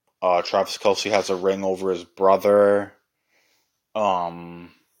 Travis Kelce has a ring over his brother.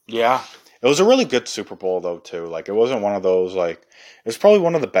 Yeah. It was a really good Super Bowl, though, too. Like, it wasn't one of those, like... It was probably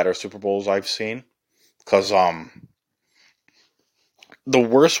one of the better Super Bowls I've seen. Because, the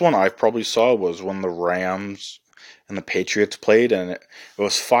worst one I probably saw was when the Rams and the Patriots played, and it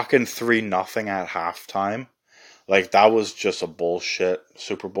was fucking 3-0 at halftime. Like, that was just a bullshit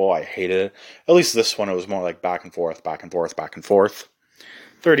Super Bowl. I hated it. At least this one, it was more like back and forth, back and forth, back and forth.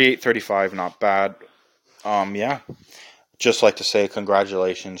 38-35, not bad. Yeah. Just like to say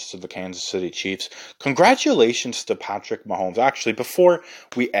congratulations to the Kansas City Chiefs. Congratulations to Patrick Mahomes. Actually, before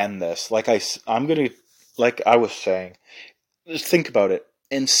we end this, like I was saying, just think about it.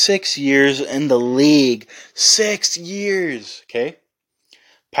 In 6 years in the league, 6 years, okay?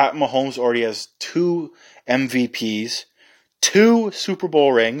 Pat Mahomes already has 2 MVPs, 2 Super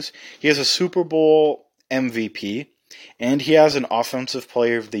Bowl rings. He has a Super Bowl MVP, and he has an Offensive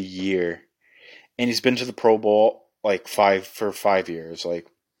Player of the Year. And he's been to the Pro Bowl like 5 years. Like,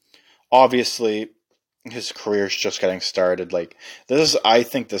 obviously, his career's just getting started. Like, I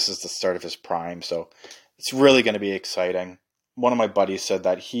think this is the start of his prime. So it's really going to be exciting. One of my buddies said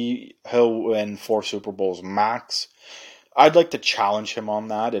that he'll win 4 Super Bowls max. I'd like to challenge him on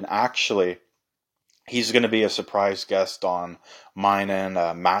that. And actually, he's going to be a surprise guest on mine and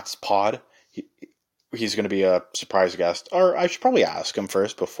Matt's pod. He's going to be a surprise guest. Or I should probably ask him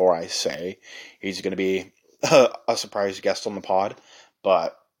first before I say he's going to be a surprise guest on the pod.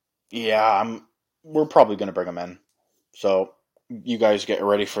 But yeah, we're probably going to bring him in. So you guys get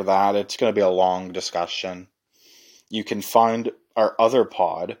ready for that. It's going to be a long discussion. You can find our other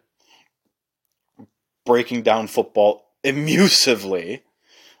pod, Breaking Down Football Amusively,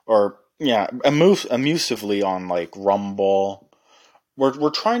 or yeah, amusively on like Rumble. We're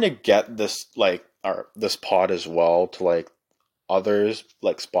trying to get this this pod as well to like others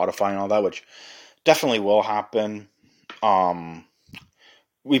like Spotify and all that, which definitely will happen.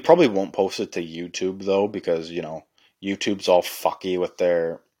 We probably won't post it to YouTube though, because YouTube's all fucky with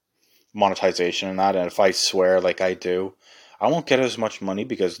their monetization and that. And if I swear like I do, I won't get as much money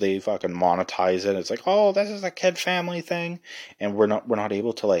because they fucking monetize it. It's like, oh, this is a kid family thing, and we're not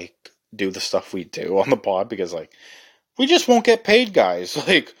able to like do the stuff we do on the pod because like we just won't get paid, guys.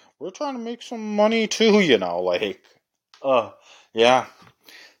 Like, we're trying to make some money too, like, yeah.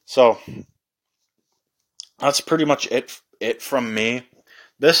 So that's pretty much it from me.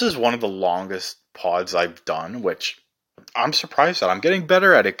 This is one of the longest pods I've done, which I'm surprised at. I'm getting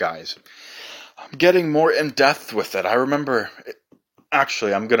better at it, guys. I'm getting more in depth with it. I remember,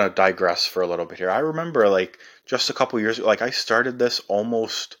 actually, I'm gonna digress for a little bit here. I remember, like, just a couple years ago, like, I started this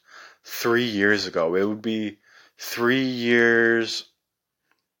almost 3 years ago. It would be 3 years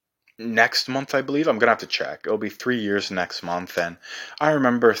next month, I believe. I'm gonna have to check. It'll be 3 years next month. And I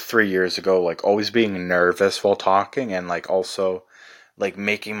remember 3 years ago, like, always being nervous while talking, and like also like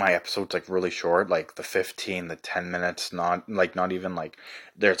making my episodes like really short, like the 15, the 10 minutes, not even like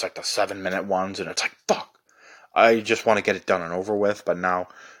there's like the 7-minute ones, and it's like, fuck, I just want to get it done and over with. But now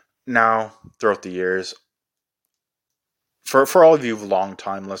throughout the years, for all of you long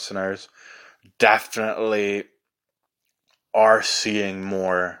time listeners, definitely are seeing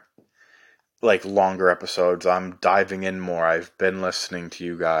more like longer episodes. I'm diving in more. I've been listening to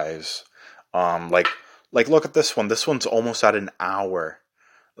you guys. Like look at this one. This one's almost at an hour.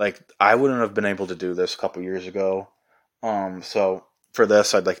 Like, I wouldn't have been able to do this a couple years ago. So for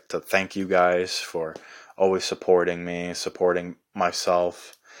this, I'd like to thank you guys for always supporting me, supporting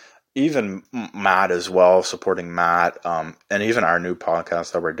myself, even Matt as well, supporting Matt, and even our new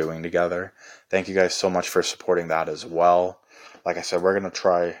podcast that we're doing together. Thank you guys so much for supporting that as well. Like I said, we're going to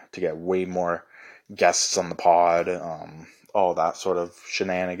try to get way more guests on the pod, all that sort of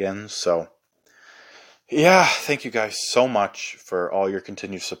shenanigans. So, yeah, thank you guys so much for all your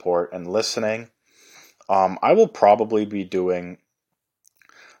continued support and listening. I will probably be doing...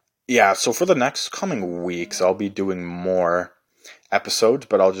 Yeah, so for the next coming weeks, I'll be doing more episodes,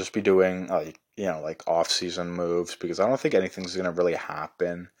 but I'll just be doing, like off-season moves, because I don't think anything's going to really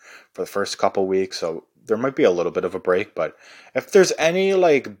happen for the first couple weeks, so there might be a little bit of a break. But if there's any,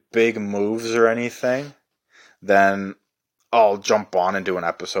 like, big moves or anything, then I'll jump on and do an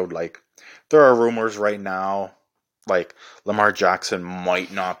episode. Like, there are rumors right now, like, Lamar Jackson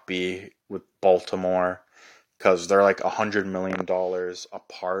might not be with Baltimore, because they're like $100 million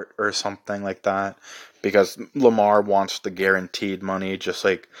apart or something like that, because Lamar wants the guaranteed money, just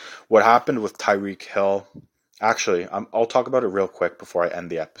like what happened with Tyreek Hill. Actually, I'll talk about it real quick before I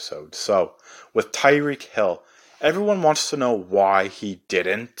end the episode. So, with Tyreek Hill, everyone wants to know why he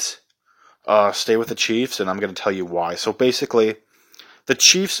didn't stay with the Chiefs, and I'm going to tell you why. So basically, the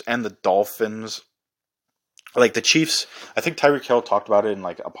Chiefs and the Dolphins, like the Chiefs, I think Tyreek Hill talked about it in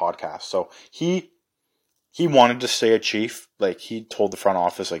like a podcast. So he wanted to stay a Chief. Like, he told the front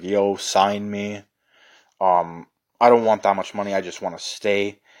office, like, yo, sign me. I don't want that much money. I just want to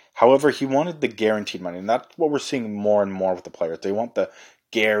stay. However, he wanted the guaranteed money, and that's what we're seeing more and more with the players. They want the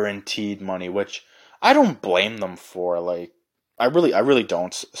guaranteed money, which I don't blame them for like I really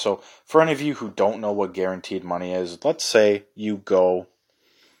don't. So for any of you who don't know what guaranteed money is, let's say you go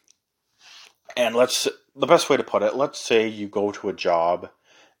and the best way to put it, let's say you go to a job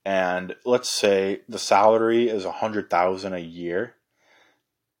and let's say the salary is 100,000 a year.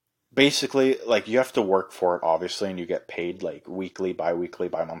 Basically, like you have to work for it obviously and you get paid like weekly, bi-weekly,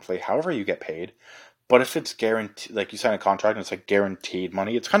 bi-monthly, however you get paid. But if it's guaranteed, like you sign a contract and it's like guaranteed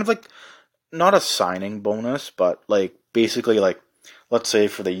money, it's kind of like not a signing bonus, but like basically like let's say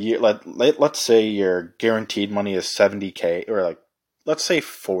for the year, let's say your guaranteed money is 70K or like let's say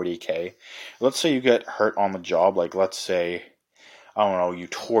 40K. Let's say you get hurt on the job, like let's say I don't know, you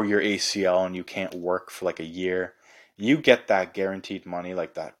tore your ACL and you can't work for like a year. You get that guaranteed money,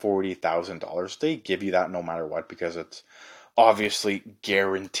 like that $40,000. They give you that no matter what because it's obviously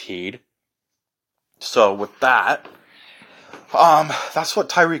guaranteed. So with that, that's what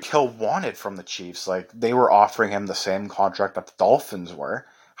Tyreek Hill wanted from the Chiefs. Like they were offering him the same contract that the Dolphins were.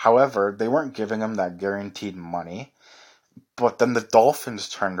 However, they weren't giving him that guaranteed money. But then the Dolphins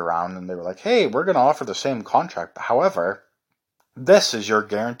turned around and they were like, "Hey, we're going to offer the same contract. However, this is your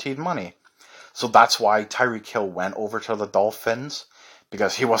guaranteed money." So that's why Tyreek Hill went over to the Dolphins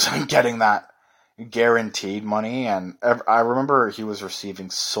because he wasn't getting that guaranteed money. And I remember he was receiving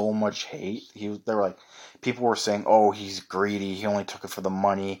so much hate. They were like, people were saying, "Oh, he's greedy. He only took it for the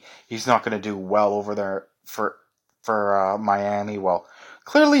money. He's not going to do well over there for Miami." Well,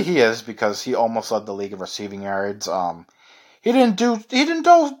 clearly he is because he almost led the league in receiving yards. He didn't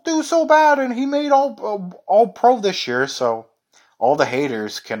do so bad, and he made all pro this year. So all the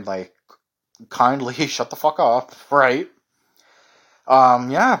haters can like kindly shut the fuck up, right?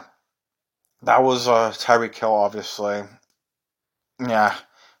 Yeah, that was Tyreek Hill, obviously. Yeah.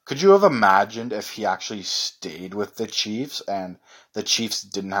 Could you have imagined if he actually stayed with the Chiefs and the Chiefs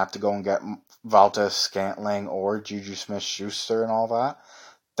didn't have to go and get Valdez Scantling or Juju Smith-Schuster and all that?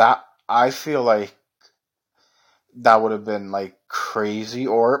 That I feel like that would have been like crazy,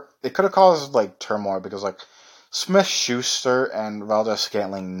 or it could have caused like turmoil because like Smith-Schuster and Valdez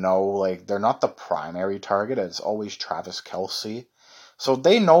Scantling know like they're not the primary target. It's always Travis Kelce, so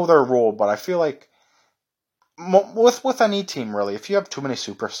they know their role. But I feel like with any team really, if you have too many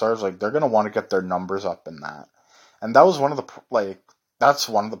superstars, like they're gonna want to get their numbers up in that, and that was one of the that's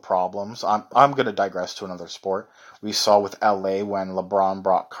one of the problems. I'm gonna digress to another sport. We saw with LA when LeBron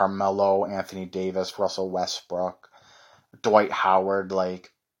brought Carmelo, Anthony Davis, Russell Westbrook, Dwight Howard.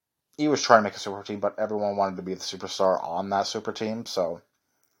 Like he was trying to make a super team, but everyone wanted to be the superstar on that super team. So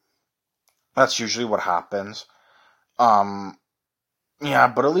that's usually what happens. Um, yeah,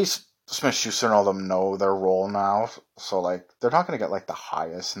 but at least Smith Schuster and all them know their role now, so like they're not gonna get like the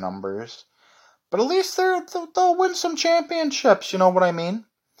highest numbers, but at least they'll win some championships. You know what I mean?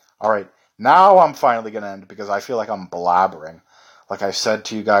 All right, now I'm finally gonna end because I feel like I'm blabbering. Like I said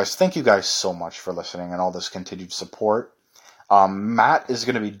to you guys, thank you guys so much for listening and all this continued support. Matt is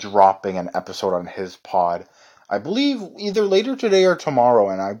going to be dropping an episode on his pod, I believe either later today or tomorrow,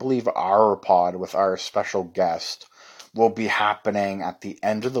 and I believe our pod with our special guest will be happening at the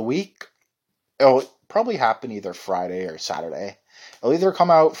end of the week. It'll probably happen either Friday or Saturday. It'll either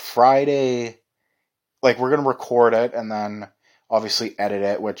come out Friday, like we're going to record it and then obviously edit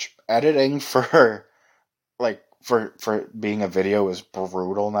it, which editing for like for being a video is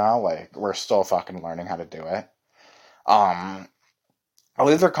brutal now. Like we're still fucking learning how to do it. I'll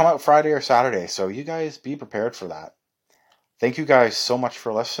either come out Friday or Saturday, so you guys be prepared for that. Thank you guys so much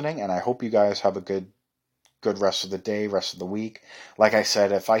for listening, and I hope you guys have a good rest of the day, rest of the week. Like I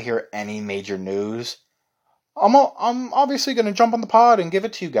said, if I hear any major news, I'm obviously going to jump on the pod and give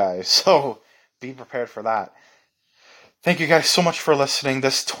it to you guys, so be prepared for that. Thank you guys so much for listening.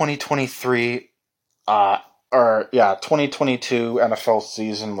 This 2023, 2022 NFL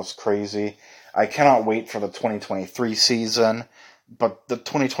season was crazy. I cannot wait for the 2023 season. But the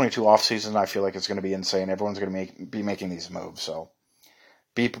 2022 offseason, I feel like it's going to be insane. Everyone's going to be making these moves, so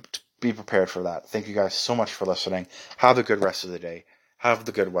be prepared for that. Thank you guys so much for listening. Have a good rest of the day. Have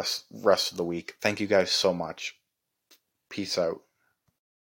the good rest of the week. Thank you guys so much. Peace out.